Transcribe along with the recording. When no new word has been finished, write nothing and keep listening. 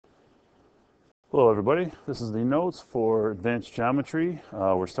Hello everybody, this is the notes for advanced geometry.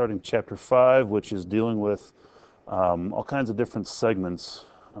 We're starting chapter 5, which is dealing with all kinds of different segments,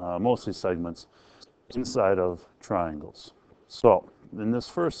 mostly segments, inside of triangles. So in this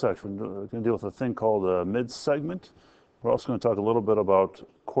first section, we're going to deal with a thing called a mid-segment. We're also going to talk a little bit about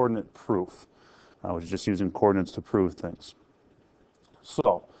coordinate proof, which is just using coordinates to prove things.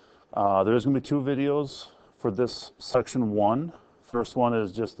 So there's going to be two videos for this section 1. First one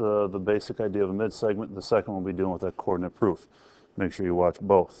is just the basic idea of a mid-segment. The second will be dealing with that coordinate proof. Make sure you watch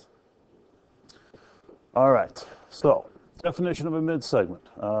both. All right, so definition of a mid-segment.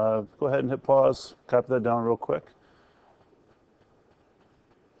 Go ahead and hit pause, copy that down real quick.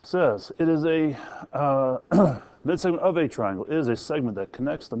 It says, it is a mid-segment of a triangle is a segment that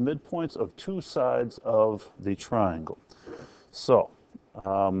connects the midpoints of two sides of the triangle. So,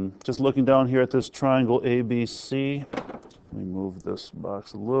 just looking down here at this triangle ABC, let me move this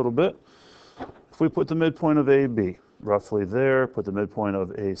box a little bit. If we put the midpoint of AB roughly there, put the midpoint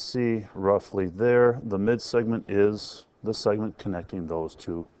of AC roughly there, the mid-segment is the segment connecting those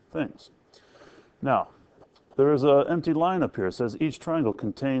two things. Now, there is an empty line up here. It says each triangle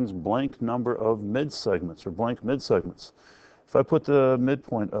contains blank number of mid-segments or blank mid-segments. If I put the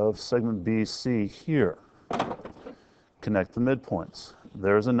midpoint of segment BC here, connect the midpoints.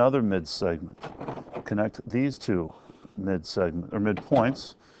 There's another mid-segment. Connect these two mid-segment or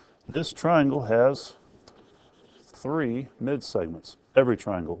midpoints. This triangle has 3 mid-segments. Every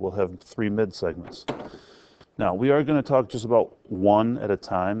triangle will have 3 mid-segments. Now we are going to talk just about one at a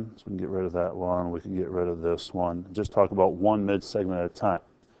time. So we can get rid of that one. We can get rid of this one. Just talk about one mid-segment at a time.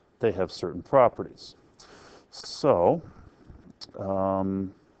 They have certain properties. So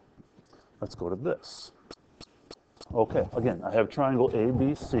let's go to this. Okay, again, I have triangle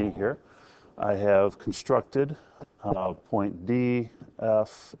ABC here. I have constructed point D,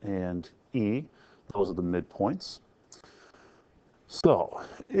 F, and E. Those are the midpoints. So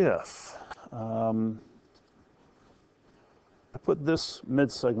if I put this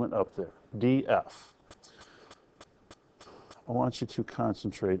mid-segment up there, DF, I want you to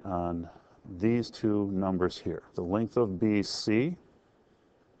concentrate on these two numbers here. The length of BC,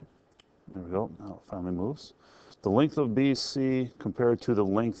 there we go, now it finally moves. The length of BC compared to the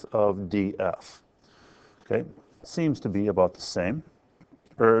length of DF. Okay, seems to be about the same,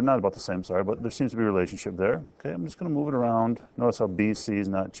 or not about the same, sorry, but there seems to be a relationship there. Okay, I'm just going to move it around. Notice how BC is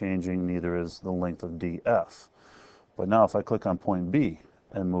not changing, neither is the length of DF. But now if I click on point B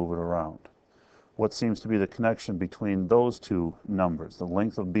and move it around, what seems to be the connection between those two numbers, the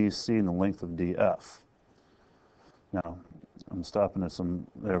length of BC and the length of DF? Now, I'm stopping at some,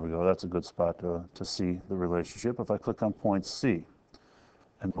 there we go, that's a good spot to see the relationship. If I click on point C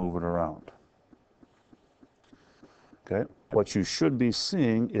and move it around. Okay, what you should be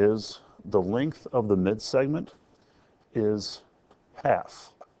seeing is the length of the mid-segment is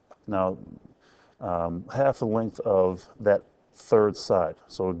half. Now, half the length of that third side.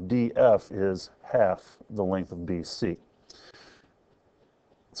 So DF is half the length of BC.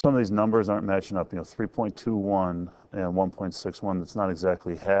 Some of these numbers aren't matching up, 3.21 and 1.61, that's not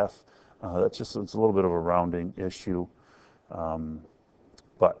exactly half. That's just, it's a little bit of a rounding issue,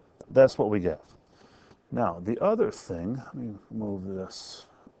 but that's what we get. Now, the other thing, let me move this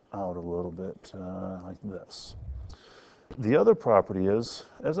out a little bit like this. The other property is,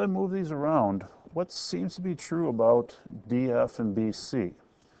 as I move these around, what seems to be true about DF and BC?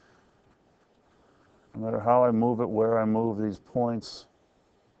 No matter how I move it, where I move these points,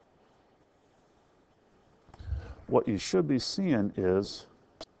 what you should be seeing is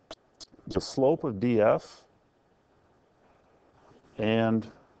the slope of DF and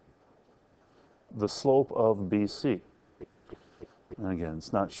the slope of BC. And again,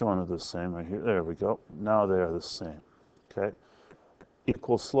 it's not showing it the same right here. There we go. Now they are the same. Okay.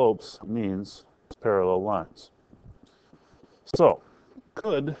 Equal slopes means parallel lines. So,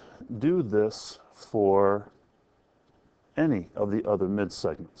 could do this for any of the other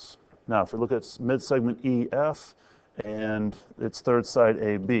mid-segments. Now, if we look at mid-segment EF and its third side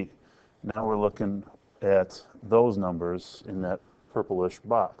AB, now we're looking at those numbers in that purplish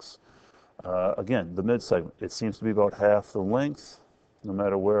box. Again, the mid-segment, it seems to be about half the length. No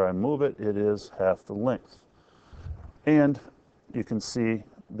matter where I move it, it is half the length. And you can see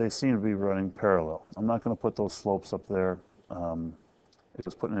they seem to be running parallel. I'm not going to put those slopes up there. It's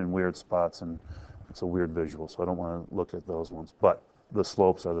just putting it in weird spots, and it's a weird visual, so I don't want to look at those ones. But the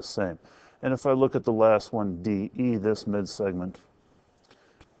slopes are the same. And if I look at the last one, DE, this mid-segment,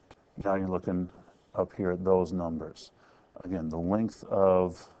 now you're looking up here at those numbers. Again, the length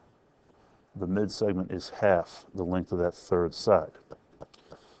of the mid-segment is half the length of that third side.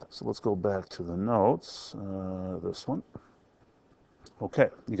 So let's go back to the notes, this one. Okay,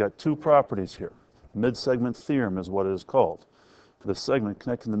 you got two properties here. Midsegment theorem is what it is called. The segment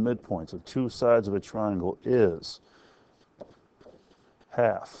connecting the midpoints of two sides of a triangle is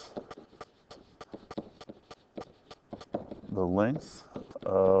half the length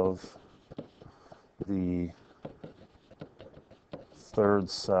of the third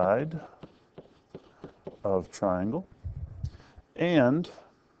side of triangle, and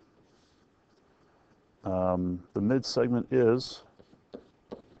the midsegment is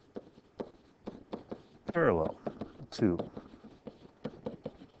parallel to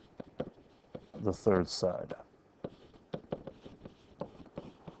the third side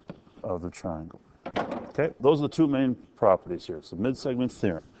of the triangle. Okay, those are the two main properties here. So midsegment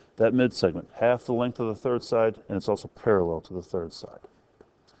theorem. That midsegment, half the length of the third side, and it's also parallel to the third side.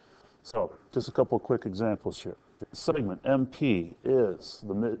 So, just a couple of quick examples here. The segment MP is a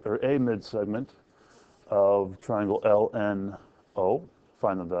midsegment of triangle LNO.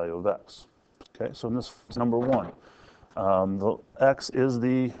 Find the value of x. Okay, so in this number one, the x is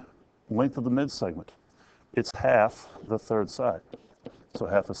the length of the midsegment. It's half the third side. So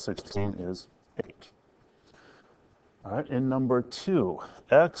half of 16 is 8. All right, in number two,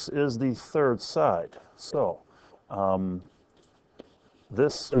 x is the third side. So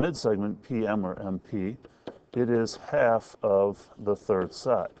this midsegment, PM or MP, it is half of the third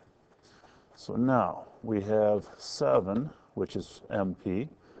side. So now we have 7, which is MP.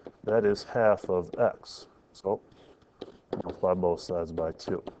 That is half of x. So multiply both sides by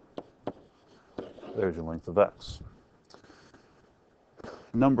 2. There's your length of x.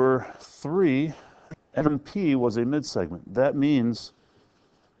 Number 3, MP was a midsegment. That means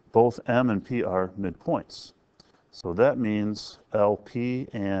both M and P are midpoints. So that means LP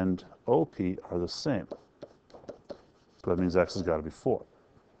and OP are the same. So that means x has got to be 4.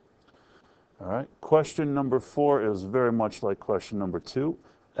 All right, question number 4 is very much like question number 2.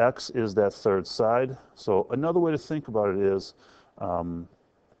 X is that third side. So another way to think about it is,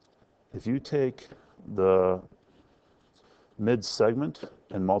 if you take the midsegment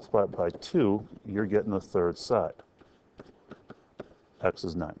and multiply it by 2, you're getting the third side. X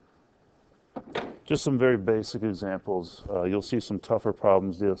is 9. Just some very basic examples. You'll see some tougher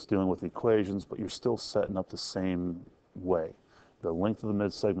problems dealing with equations, but you're still setting up the same way. The length of the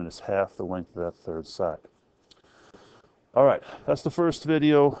midsegment is half the length of that third side. All right, that's the first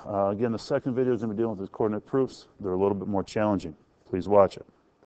video. Again, the second video is going to be dealing with the coordinate proofs. They're a little bit more challenging. Please watch it.